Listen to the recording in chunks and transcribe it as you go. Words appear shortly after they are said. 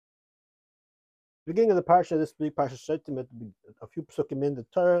Beginning of the Parsha this week, Parshas Shoftim, a few psukim in the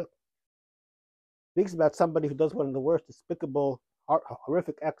Torah, speaks about somebody who does one of the worst despicable,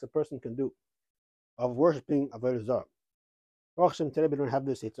 horrific acts a person can do, of worshiping Avodah Zarah. Baruch Hashem, today we don't have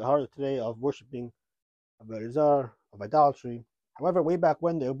this. It's a hard today of worshiping Avodah Zarah, of idolatry. However, way back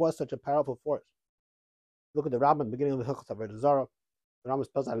when there was such a powerful force. Look at the Rambam, beginning of the Hilchos Avodah Zarah. The Rambam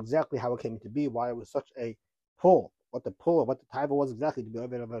spells out exactly how it came to be, why it was such a pull, what the taiva was exactly to be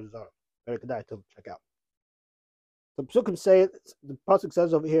Avodah Zarah. Very good to check out. The Psukim say, the Pasuk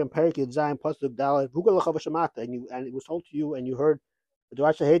says over here in Perek Yud Pasuk Dalet, and it was told to you, and you heard the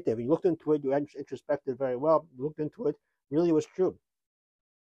Dvarasha Heitev, and you looked into it, you introspected very well, you looked into it, really it was true.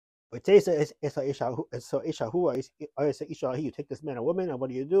 You take this man or woman, and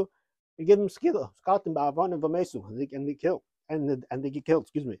what do? You give them skill, scouting and they kill, and they get killed.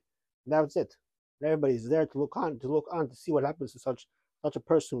 Excuse me. And that's it. And everybody's there to look on, to see what happens to such a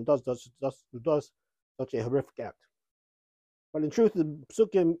person who does such a horrific act. But in truth, the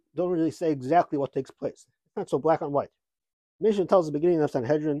Psukim don't really say exactly what takes place. It's not so black and white. Mishnah tells the beginning of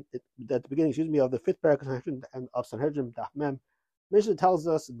Sanhedrin, at the beginning, of the fifth parak of Sanhedrin and of Sanhedrin Daf Mem. Mishnah tells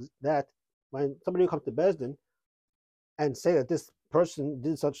us that when somebody comes to Bezdin and say that this person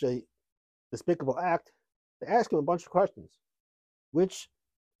did such a despicable act, they ask him a bunch of questions. Which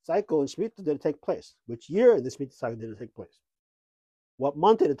cycle in Shemitah did it take place? Which year in the Shemitah cycle did it take place? What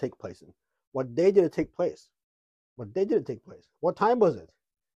month did it take place in? What day did it take place? What day did it take place? What time was it?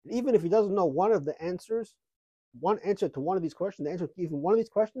 And even if he doesn't know one of the answers, one answer to one of these questions, the answer to even one of these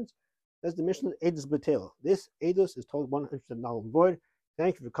questions, that's the Mishnah Edus B'Tel. This Edus is told 100% null and void.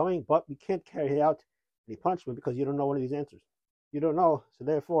 Thank you for coming, but we can't carry out any punishment because you don't know one of these answers. You don't know, so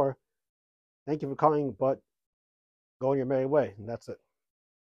therefore, thank you for coming, but go on your merry way, and that's it.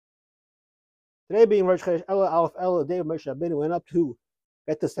 Today being Rosh Chodesh Elul Aleph Elul, the day of Moshe Rabbeinu went up to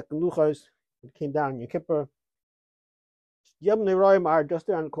get the second Luchos. It came down in Yom Kippur. Yom Neroim are just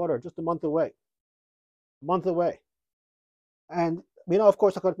there on the corner, just a month away. And we know, of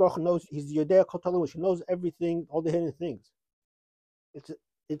course, HaKadosh Baruch Hu knows, he's Yodea Kol Talumish, he knows everything, all the hidden things.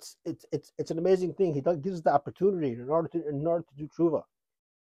 It's an amazing thing. He gives us the opportunity in order to do tshuva.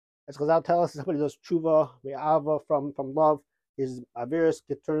 As Chazal tells us, somebody does tshuva, me'ava, from love, his avirus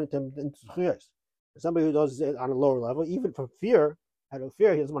get turned into zchuyos. Somebody who does it on a lower level, even from fear, out of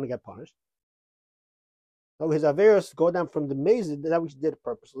fear, he doesn't want to get punished. So his avirus go down from the mazid, that which he did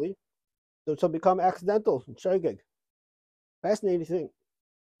purposely, so become accidental and shogeg. Fascinating thing,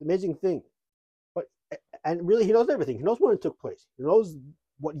 amazing thing. And really, he knows everything. He knows when it took place. He knows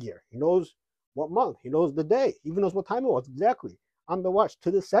what year. He knows what month. He knows the day. He even knows what time it was exactly on the watch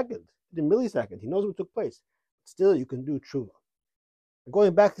to the second, to the millisecond. He knows what took place. Still, you can do tshuva. And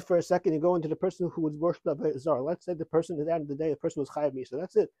going back for a second, you go into the person who was worshipped Avodah Zarah. Let's say the person at the end of the day, the person was chayav misa.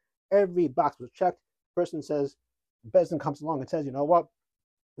 That's it. Every box was checked. The person says, the Bezdin comes along and says, you know what?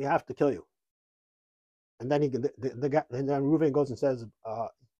 We have to kill you. And then and then Reuven goes and says,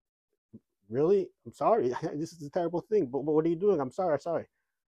 really? I'm sorry. This is a terrible thing. But what are you doing? I'm sorry.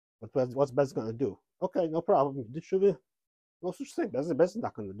 What's Bezdin going to do? Okay, no problem. Did Shuvah? No such thing. Bezdin's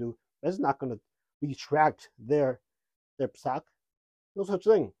not going to do. Bezdin's not going to retract their psak. No such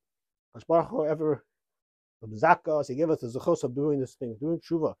thing. Baruch Hu ever Zaka, he gave us the zechus of doing this thing, doing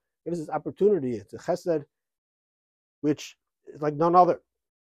tshuva. Give us this opportunity. It's a chesed, which is like none other. A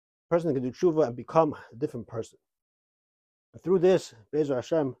person can do tshuva and become a different person. And through this, Be'ezer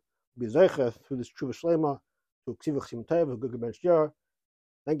Hashem, be zeicha through this tshuva shlema to ksivach simtev, good ben shir.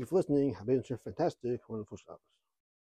 Thank you for listening. Have been fantastic, wonderful Shabbos.